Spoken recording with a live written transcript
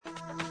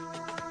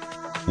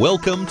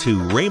Welcome to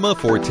Rhema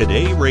for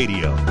Today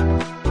Radio.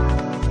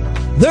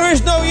 There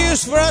is no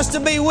use for us to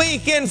be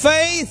weak in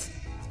faith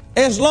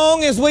as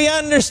long as we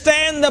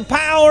understand the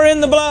power in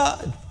the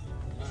blood.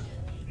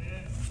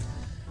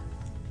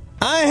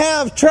 I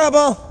have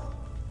trouble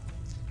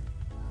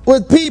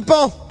with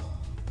people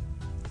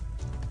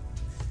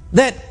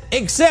that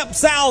accept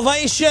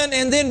salvation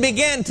and then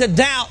begin to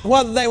doubt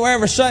whether they were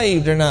ever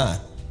saved or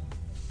not.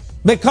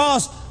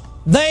 Because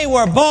they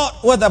were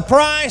bought with a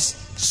price,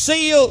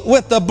 sealed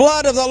with the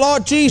blood of the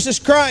Lord Jesus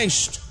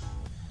Christ.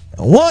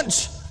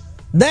 Once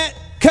that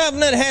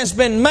covenant has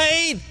been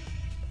made,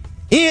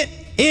 it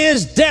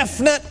is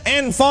definite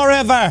and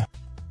forever.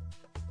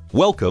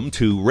 Welcome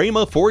to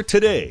Rhema for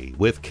Today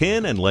with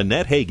Ken and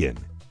Lynette Hagin.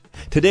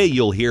 Today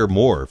you'll hear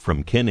more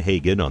from Ken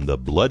Hagin on the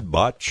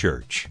Blood-Bought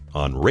Church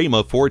on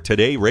Rhema for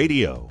Today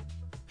Radio.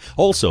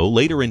 Also,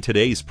 later in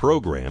today's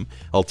program,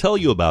 I'll tell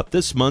you about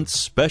this month's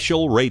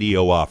special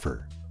radio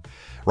offer.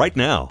 Right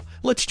now,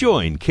 let's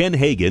join Ken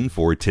Hagin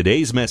for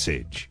today's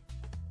message.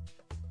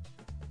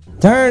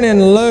 Turn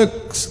in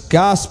Luke's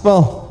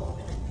Gospel,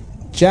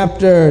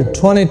 chapter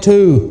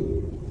 22.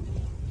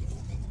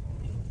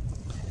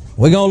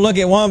 We're going to look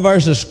at one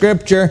verse of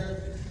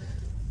Scripture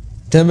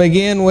to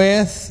begin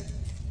with.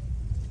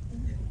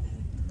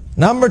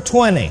 Number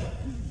 20.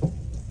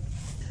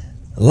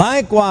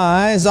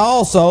 Likewise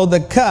also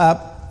the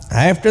cup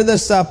after the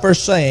supper,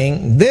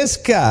 saying, This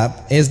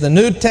cup is the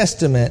New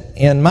Testament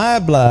in my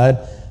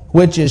blood,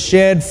 which is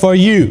shed for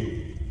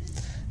you.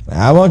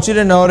 Now, I want you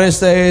to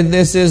notice that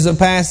this is a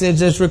passage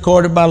that's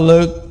recorded by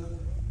Luke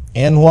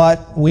in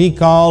what we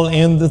call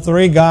in the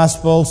three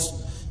Gospels,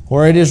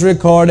 where it is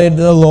recorded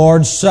the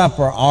Lord's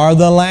Supper or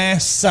the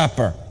Last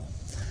Supper.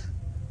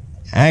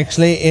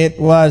 Actually, it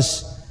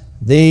was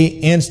the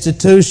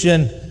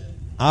institution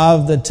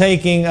of the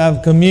taking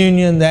of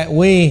communion that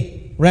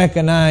we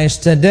recognize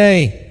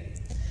today.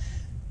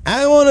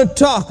 I want to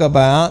talk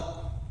about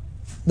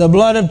the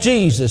blood of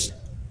Jesus.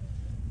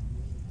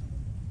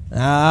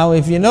 Now,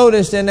 if you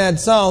noticed in that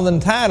song, the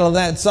title of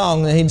that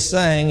song that he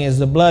sang is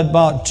The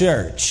Blood-Bought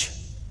Church.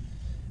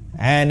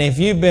 And if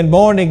you've been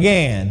born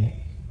again,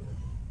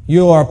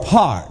 you are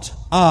part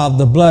of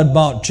the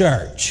Blood-Bought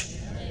Church.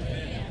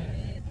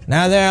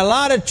 Now, there are a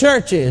lot of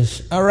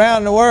churches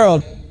around the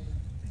world,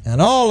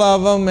 and all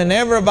of them and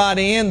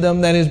everybody in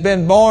them that has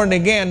been born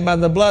again by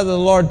the blood of the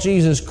Lord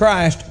Jesus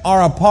Christ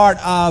are a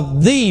part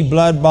of the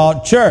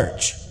blood-bought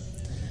church.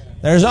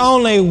 There's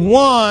only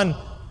one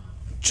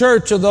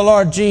church of the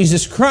Lord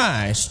Jesus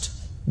Christ.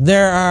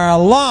 There are a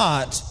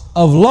lot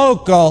of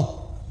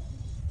local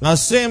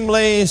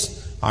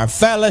assemblies or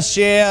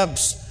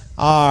fellowships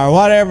or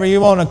whatever you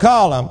want to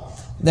call them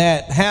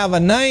that have a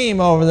name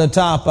over the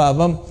top of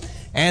them,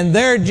 and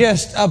they're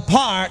just a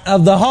part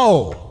of the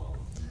whole.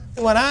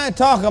 When I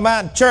talk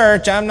about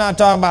church, I'm not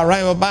talking about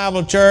Rhema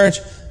Bible Church.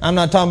 I'm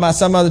not talking about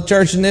some other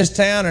church in this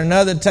town or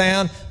another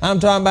town. I'm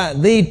talking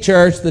about the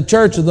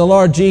church of the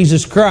Lord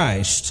Jesus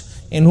Christ,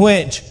 in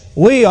which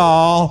we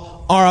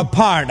all are a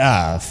part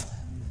of.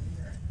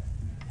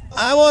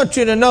 I want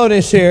you to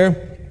notice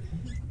here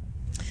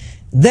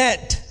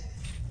that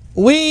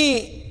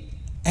we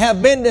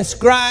have been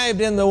described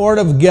in the Word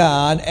of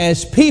God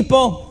as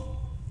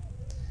people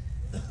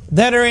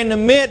that are in the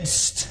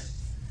midst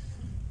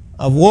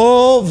of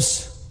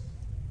wolves.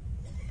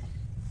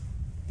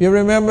 You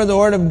remember the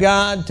Word of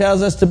God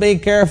tells us to be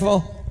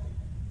careful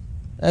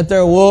that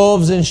there are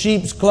wolves in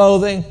sheep's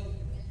clothing.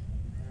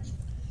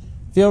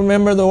 If you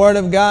remember, the Word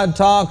of God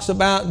talks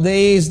about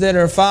these that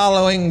are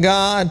following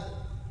God,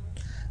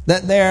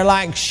 that they are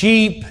like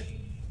sheep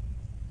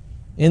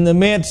in the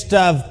midst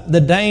of the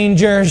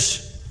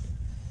dangers.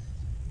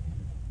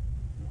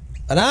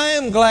 But I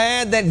am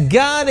glad that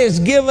God has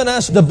given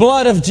us the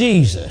blood of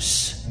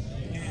Jesus.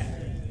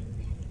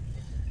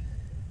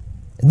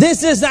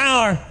 This is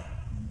our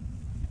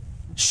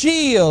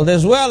shield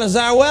as well as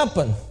our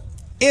weapon.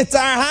 It's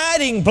our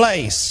hiding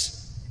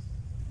place.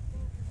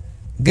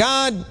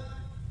 God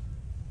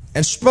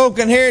has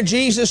spoken here,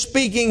 Jesus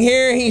speaking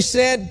here, He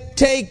said,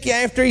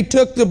 after He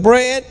took the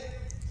bread,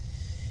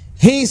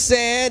 He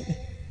said,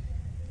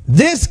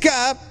 This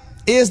cup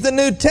is the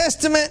New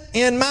Testament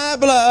in my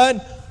blood,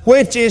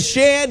 which is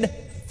shed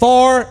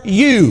for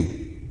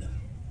you.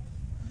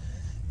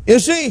 You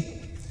see,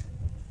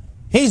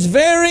 He's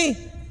very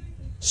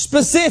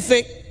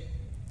specific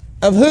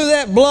of who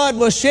that blood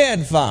was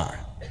shed for.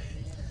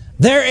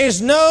 There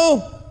is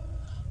no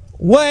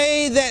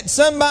way that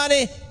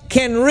somebody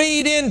can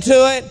read into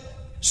it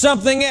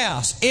something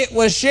else. It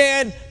was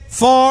shed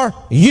for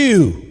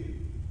you.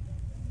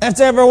 That's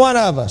every one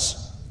of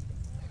us.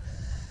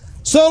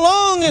 So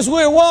long as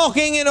we're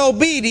walking in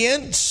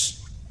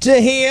obedience to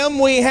Him,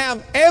 we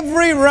have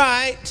every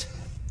right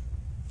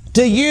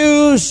to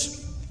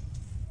use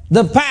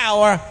the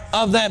power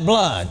of that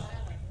blood.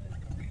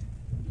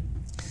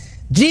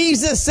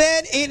 Jesus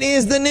said, It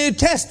is the New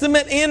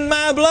Testament in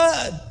my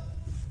blood.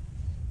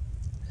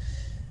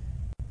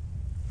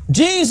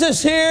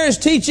 Jesus here is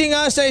teaching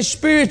us a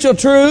spiritual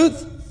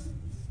truth.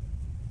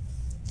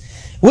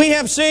 We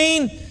have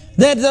seen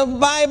that the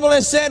Bible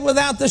has said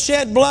without the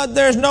shed blood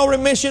there's no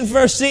remission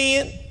for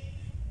sin.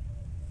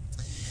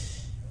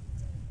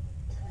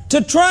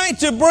 To try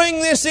to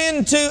bring this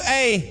into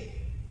a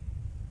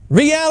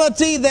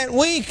reality that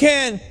we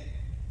can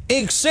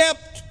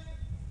accept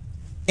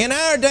in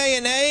our day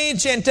and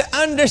age, and to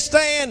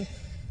understand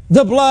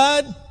the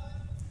blood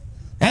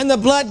and the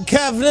blood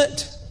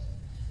covenant,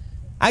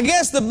 I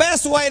guess the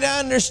best way to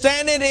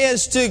understand it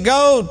is to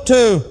go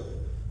to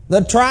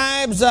the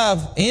tribes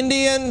of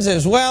Indians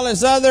as well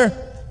as other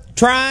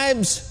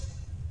tribes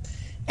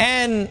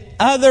and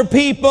other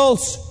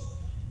peoples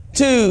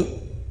to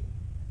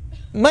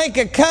make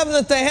a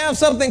covenant. They have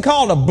something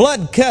called a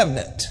blood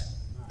covenant,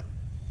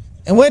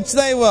 in which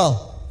they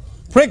will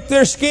prick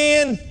their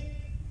skin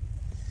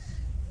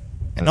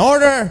in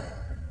order.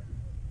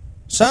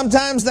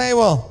 Sometimes they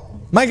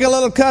will make a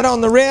little cut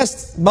on the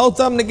wrist, both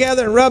of them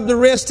together, and rub the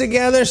wrist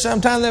together.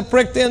 Sometimes they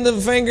prick the end of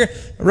the finger,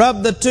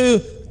 rub the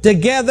two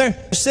together,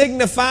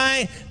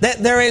 signifying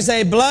that there is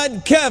a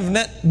blood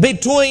covenant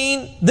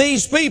between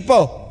these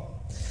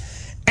people.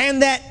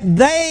 And that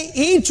they,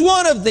 each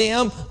one of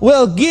them,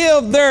 will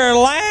give their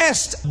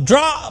last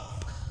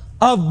drop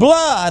of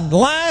blood,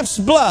 life's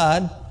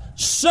blood,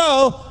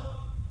 so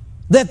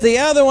that the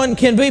other one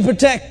can be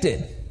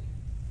protected.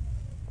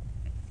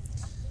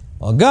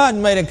 Well, God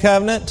made a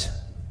covenant,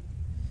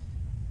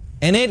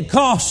 and it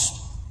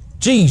cost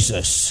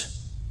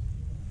Jesus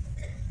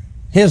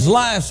His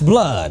life's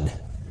blood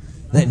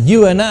that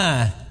you and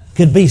I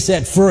could be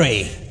set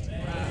free.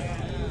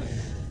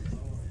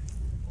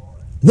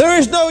 There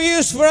is no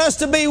use for us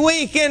to be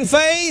weak in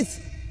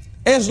faith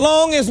as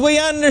long as we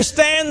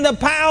understand the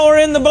power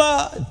in the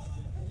blood.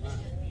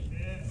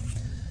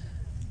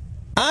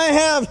 I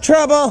have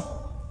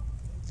trouble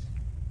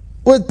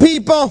with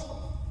people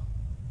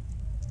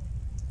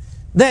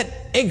that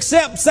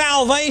accept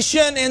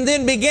salvation and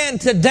then begin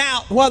to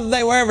doubt whether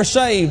they were ever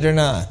saved or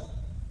not,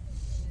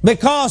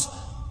 because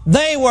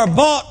they were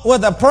bought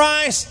with a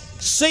price,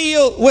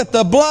 sealed with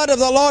the blood of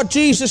the Lord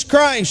Jesus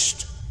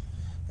Christ.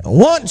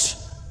 Once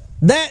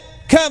that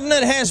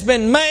covenant has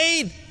been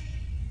made,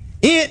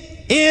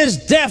 it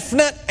is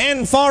definite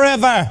and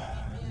forever.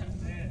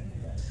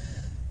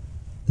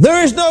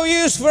 There is no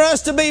use for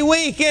us to be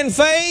weak in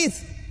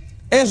faith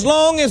as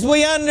long as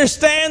we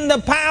understand the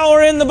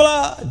power in the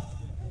blood.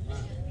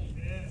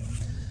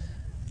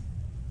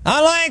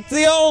 I like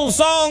the old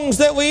songs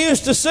that we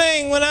used to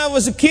sing when I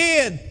was a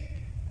kid.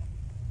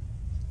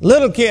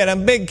 Little kid,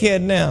 I'm a big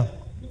kid now.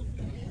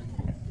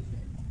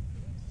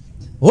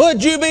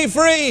 Would you be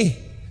free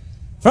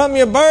from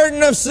your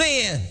burden of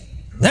sin?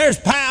 There's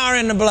power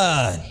in the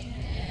blood.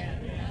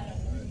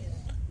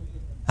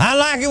 I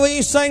like it when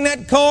you sing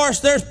that chorus,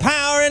 there's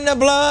power in the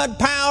blood,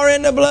 power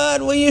in the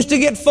blood. We used to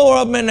get 4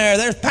 of them in there.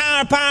 There's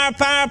power, power,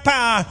 power,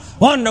 power,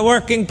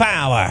 wonder-working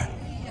power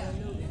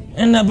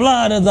in the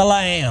blood of the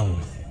Lamb.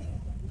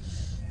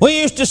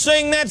 We used to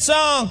sing that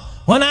song,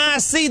 when I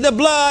see the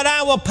blood,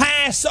 I will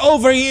pass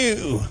over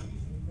you.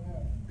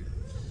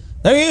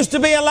 There used to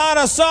be a lot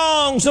of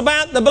songs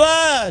about the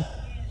blood.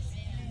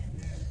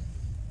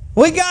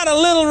 We got a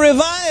little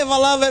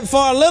revival of it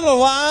for a little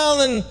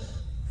while, and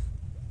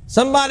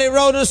somebody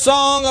wrote a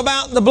song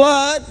about the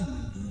blood.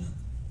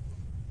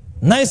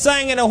 And they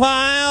sang it a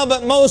while,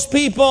 but most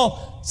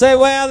people say,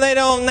 well, they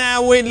don't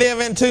now. We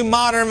live in too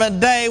modern a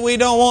day. We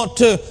don't want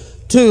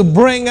to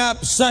bring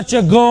up such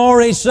a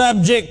gory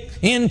subject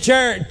in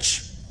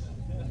church.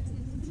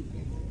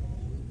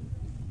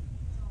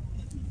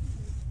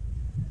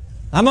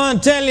 I'm going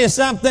to tell you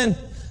something.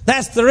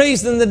 That's the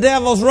reason the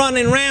devil's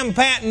running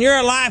rampant in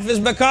your life, is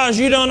because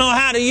you don't know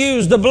how to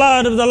use the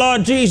blood of the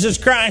Lord Jesus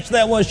Christ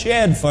that was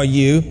shed for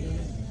you.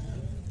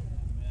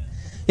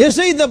 You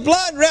see, the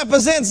blood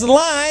represents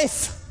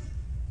life,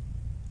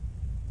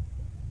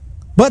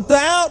 but the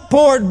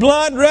outpoured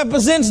blood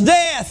represents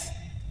death.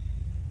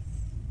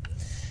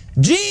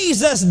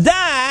 Jesus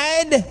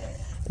died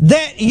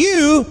that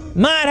you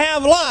might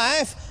have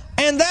life,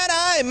 and that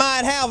I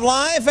might have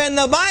life, and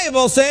the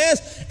Bible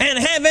says, and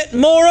have it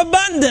more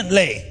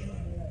abundantly.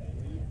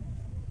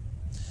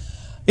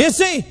 You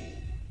see,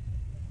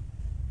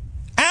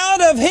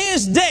 out of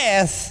His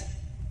death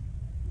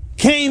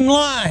came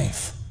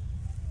life.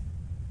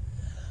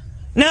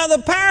 Now,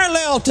 the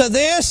parallel to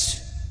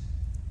this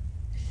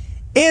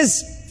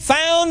is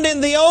found in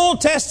the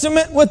Old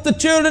Testament with the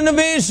children of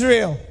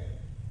Israel.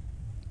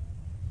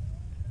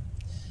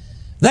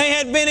 They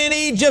had been in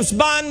Egypt's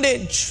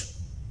bondage,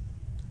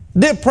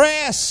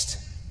 depressed,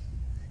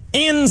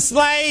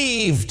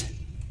 enslaved.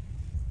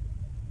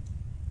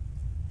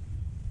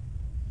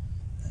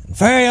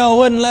 Pharaoh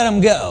wouldn't let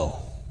them go.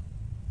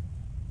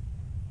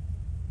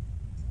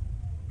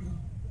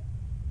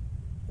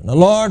 The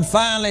Lord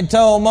finally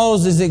told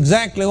Moses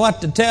exactly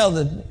what to tell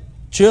the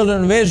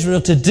children of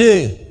Israel to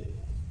do.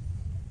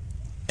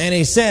 And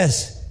He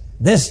says,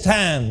 this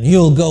time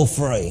you'll go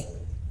free.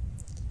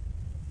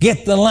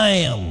 Get the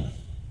lamb.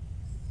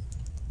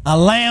 A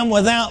lamb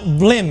without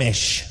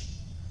blemish.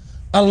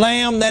 A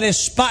lamb that is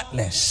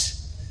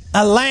spotless.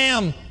 A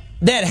lamb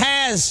that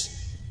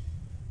has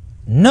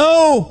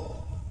no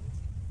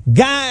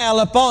guile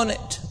upon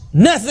it.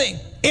 Nothing.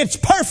 It's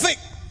perfect.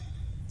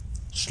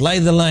 Slay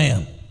the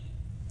lamb.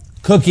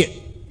 Cook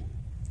it.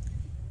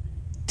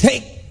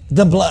 Take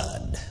the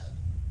blood.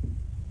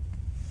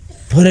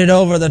 Put it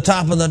over the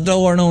top of the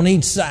door and on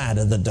each side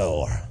of the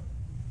door.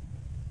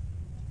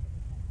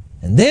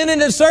 And then at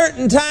a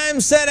certain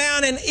time, sit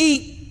down and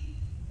eat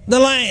the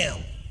lamb.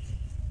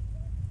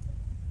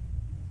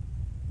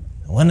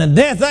 When the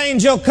death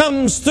angel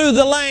comes through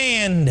the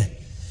land,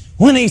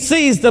 when he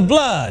sees the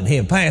blood,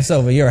 he'll pass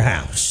over your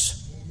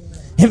house.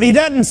 If he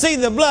doesn't see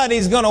the blood,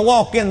 he's going to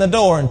walk in the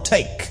door and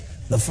take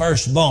the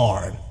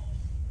firstborn.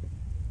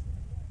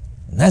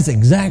 And that's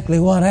exactly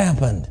what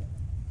happened.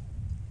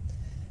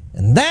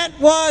 And that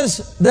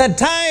was the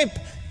type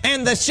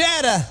and the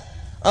shadow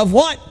of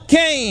what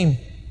came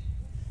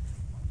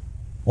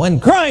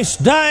when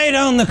Christ died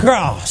on the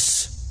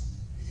cross.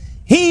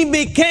 He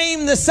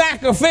became the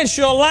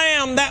sacrificial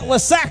lamb that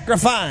was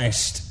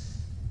sacrificed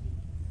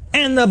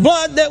and the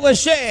blood that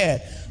was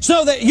shed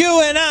so that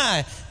you and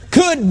I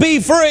could be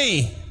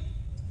free.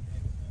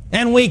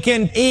 And we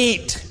can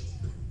eat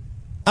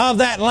of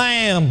that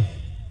lamb,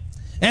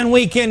 and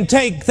we can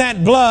take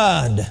that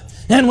blood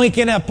and we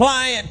can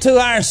apply it to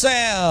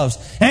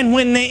ourselves. And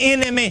when the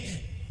enemy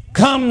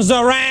comes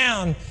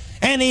around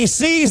and he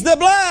sees the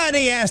blood,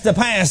 he has to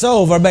pass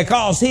over,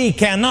 because he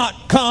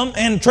cannot come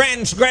and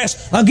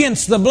transgress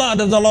against the blood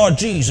of the Lord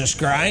Jesus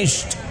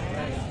Christ.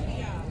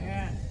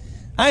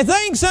 I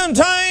think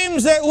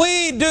sometimes that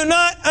we do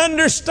not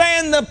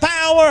understand the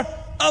power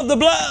of the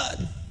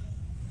blood.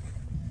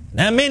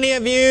 Now, many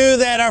of you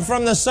that are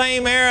from the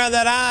same era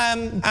that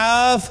I'm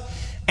of,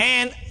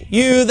 and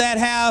you that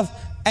have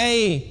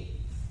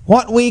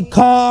what we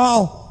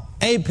call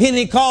a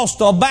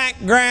Pentecostal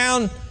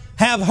background,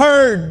 have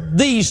heard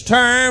these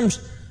terms,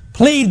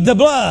 plead the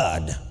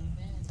blood.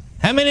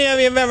 How many of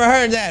you have ever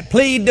heard that?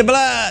 Plead the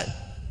blood.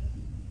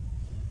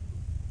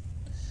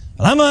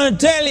 Well, I'm going to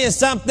tell you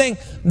something.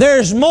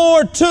 There's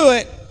more to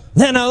it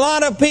than a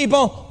lot of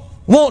people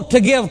want to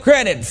give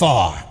credit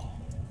for.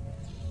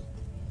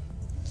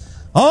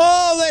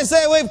 Oh, they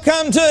say we've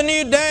come to a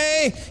new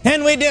day,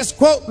 and we just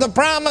quote the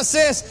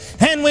promises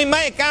and we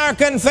make our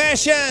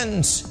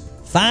confessions.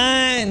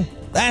 Fine,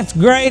 that's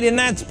great, and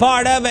that's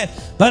part of it.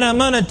 But I'm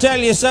going to tell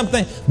you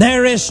something.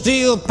 There is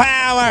still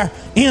power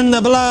in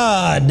the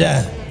blood.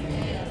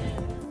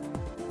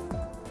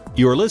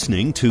 You're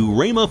listening to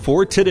Rhema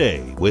for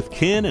Today with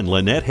Ken and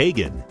Lynette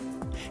Hagin.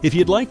 If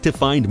you'd like to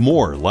find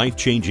more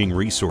life-changing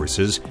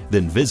resources,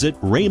 then visit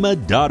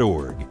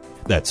rhema.org.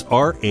 That's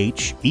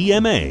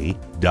RHEMA.org.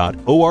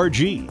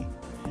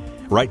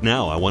 Right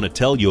now, I want to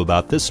tell you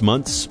about this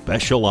month's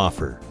special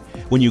offer.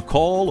 When you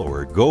call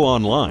or go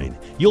online,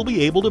 you'll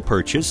be able to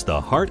purchase the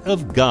Heart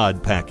of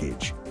God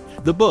package,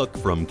 the book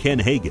from Ken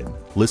Hagin,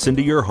 Listen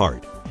to Your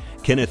Heart,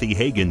 Kenneth E.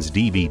 Hagin's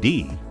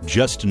DVD,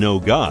 Just Know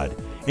God,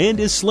 and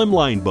his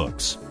Slimline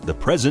books, The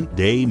Present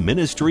Day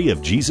Ministry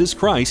of Jesus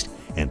Christ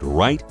and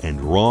Right and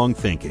Wrong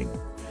Thinking.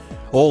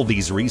 All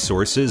these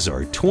resources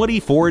are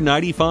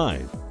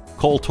 $24.95.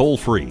 Call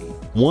toll-free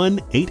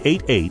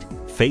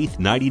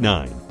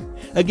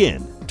 1-888-FAITH-99.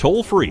 Again,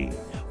 toll-free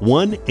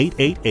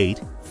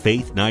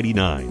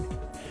 1-888-FAITH-99.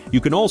 You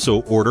can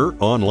also order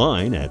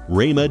online at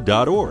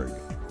rhema.org.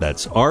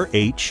 That's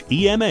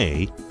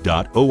RHEMA.org.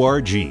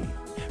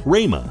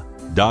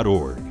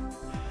 rhema.org.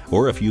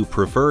 Or if you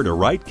prefer to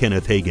write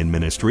Kenneth Hagin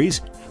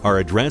Ministries, our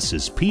address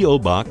is P.O.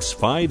 Box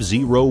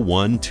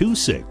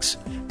 50126,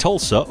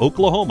 Tulsa,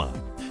 Oklahoma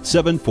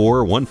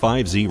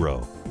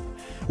 74150.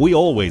 We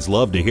always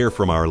love to hear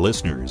from our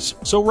listeners,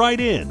 so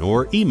write in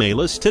or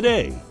email us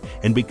today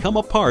and become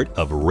a part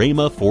of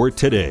Rhema for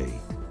Today.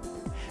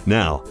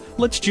 Now,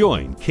 let's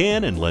join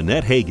Ken and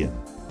Lynette Hagin.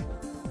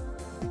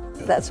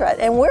 That's right.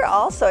 And we're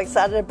also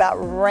excited about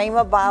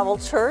Rhema Bible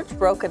Church,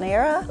 Broken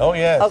Arrow,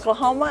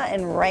 Oklahoma,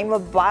 and Rhema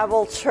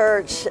Bible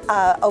Church,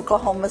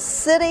 Oklahoma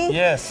City.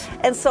 Yes.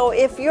 And so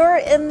if you're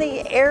in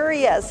the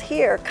areas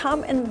here,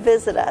 come and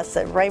visit us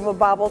at Rhema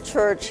Bible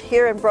Church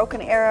here in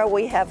Broken Arrow.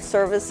 We have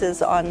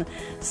services on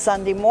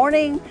Sunday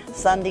morning,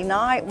 Sunday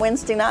night,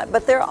 Wednesday night,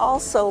 but they're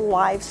also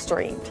live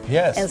streamed.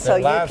 Yes, and so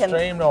live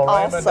streamed on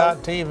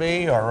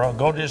Rhema.tv, or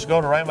just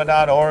go to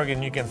Rhema.org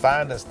and you can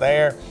find us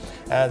there.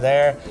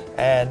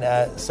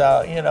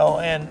 So, you know,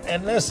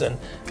 and listen.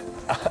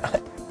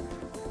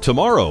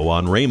 Tomorrow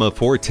on Rhema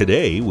for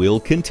Today, we'll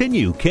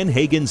continue Ken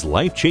Hagin's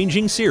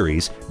life-changing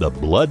series, The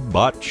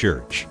Blood-Bought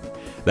Church.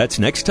 That's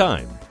next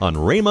time on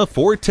Rhema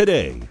for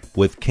Today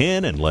with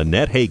Ken and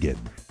Lynette Hagin.